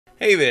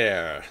Hey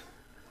there.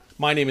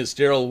 My name is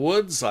Darryl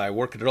Woods. I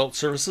work at Adult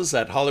Services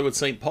at Hollywood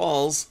St.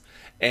 Paul's,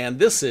 and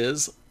this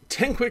is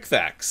 10 Quick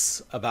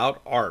Facts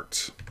about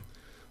Art.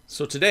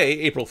 So today,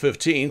 April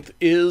 15th,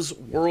 is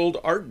World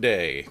Art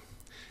Day.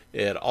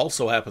 It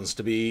also happens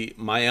to be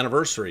my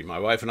anniversary. My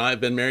wife and I have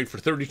been married for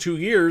 32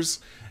 years,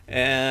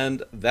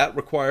 and that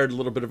required a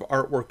little bit of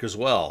artwork as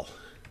well.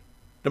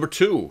 Number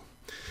 2.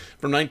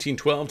 From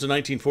 1912 to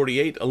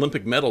 1948,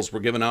 Olympic medals were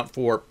given out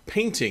for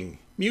painting,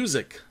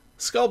 music,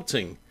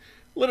 sculpting,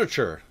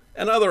 literature,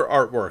 and other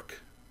artwork.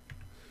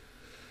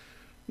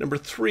 Number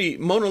 3,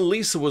 Mona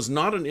Lisa was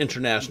not an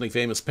internationally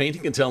famous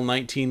painting until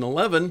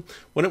 1911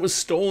 when it was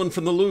stolen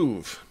from the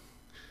Louvre.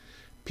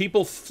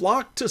 People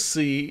flocked to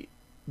see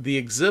the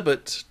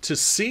exhibit to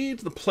see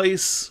the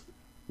place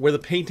where the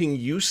painting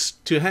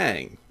used to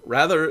hang,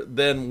 rather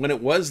than when it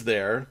was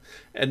there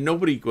and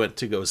nobody went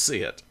to go see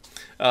it.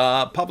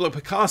 Pablo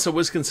Picasso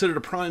was considered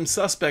a prime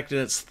suspect in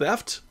its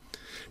theft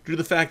due to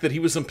the fact that he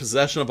was in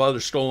possession of other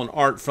stolen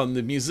art from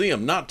the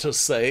museum. Not to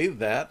say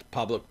that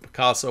Pablo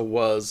Picasso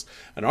was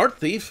an art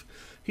thief,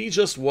 he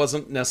just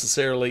wasn't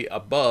necessarily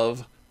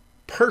above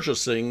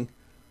purchasing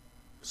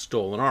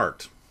stolen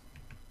art.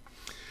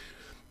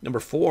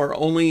 Number 4,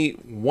 only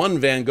one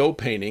Van Gogh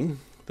painting,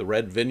 the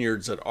Red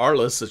Vineyards at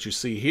Arles that you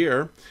see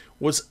here,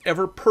 was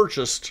ever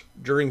purchased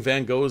during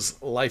Van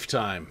Gogh's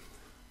lifetime.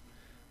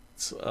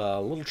 It's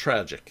a little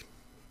tragic.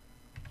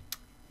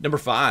 Number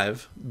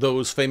 5,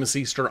 those famous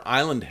Easter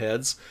Island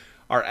heads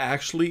are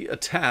actually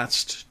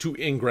attached to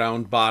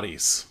in-ground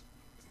bodies.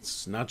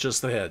 It's not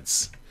just the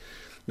heads.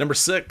 Number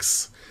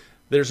 6,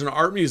 there's an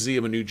art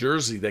museum in New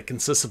Jersey that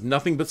consists of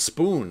nothing but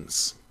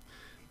spoons.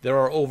 There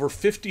are over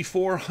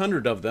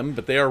 5,400 of them,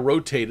 but they are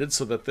rotated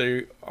so that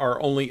there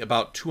are only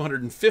about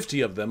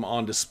 250 of them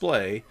on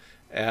display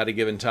at a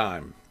given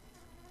time.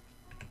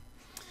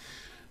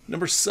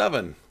 Number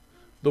 7,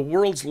 the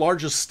world's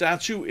largest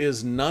statue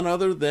is none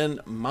other than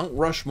Mount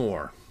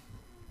Rushmore.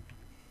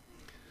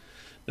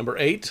 Number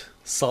 8,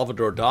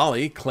 Salvador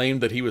Dali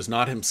claimed that he was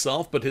not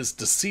himself, but his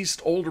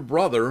deceased older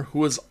brother, who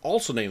was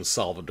also named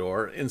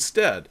Salvador,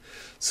 instead.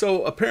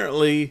 So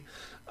apparently,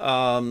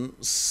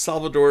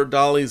 Salvador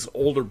Dali's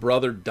older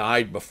brother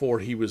died before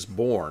he was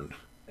born.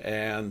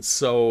 And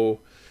so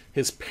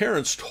his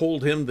parents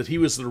told him that he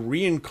was the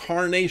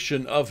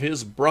reincarnation of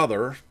his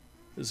brother,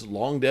 his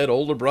long-dead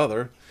older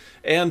brother,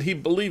 and he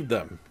believed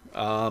them,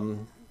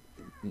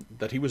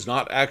 that he was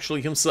not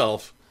actually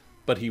himself,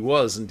 but he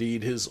was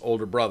indeed his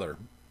older brother.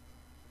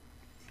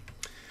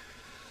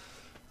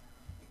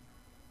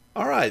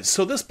 All right,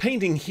 so this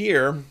painting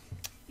here,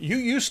 you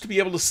used to be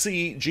able to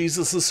see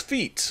Jesus's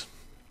feet.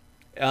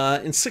 In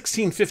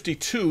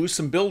 1652,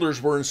 some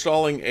builders were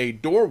installing a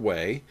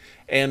doorway,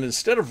 and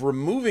instead of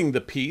removing the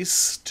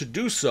piece to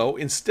do so,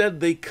 instead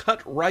they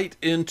cut right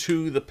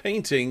into the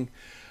painting,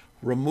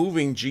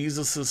 removing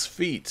Jesus's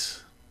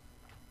feet.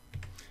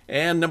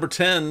 And number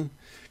 10,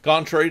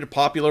 contrary to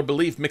popular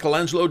belief,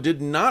 Michelangelo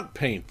did not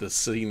paint the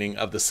ceiling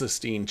of the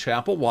Sistine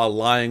Chapel while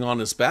lying on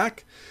his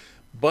back,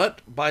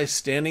 but by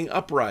standing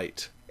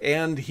upright.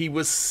 And he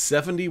was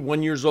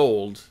 71 years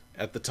old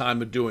at the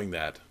time of doing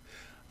that.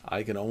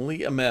 I can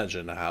only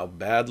imagine how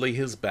badly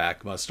his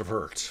back must have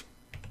hurt.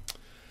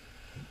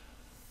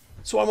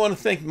 So I want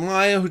to thank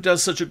Maya, who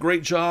does such a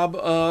great job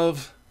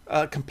of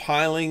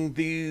compiling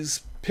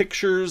these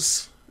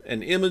pictures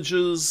and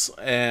images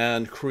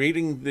and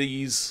creating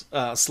these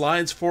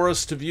slides for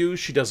us to view.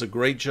 She does a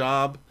great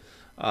job.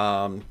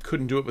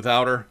 Couldn't do it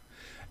without her.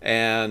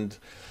 And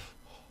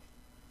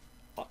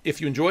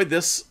if you enjoyed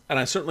this, and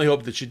I certainly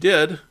hope that you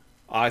did,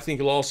 I think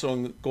you'll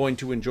also going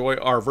to enjoy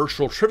our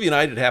virtual trivia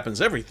night. It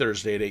happens every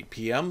Thursday at 8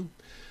 p.m.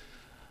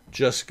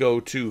 Just go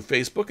to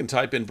Facebook and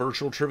type in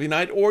virtual trivia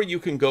night, or you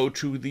can go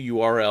to the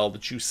URL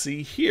that you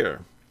see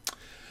here.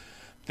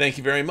 Thank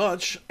you very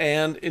much,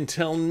 and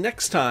until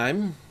next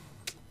time,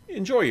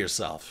 enjoy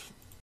yourself.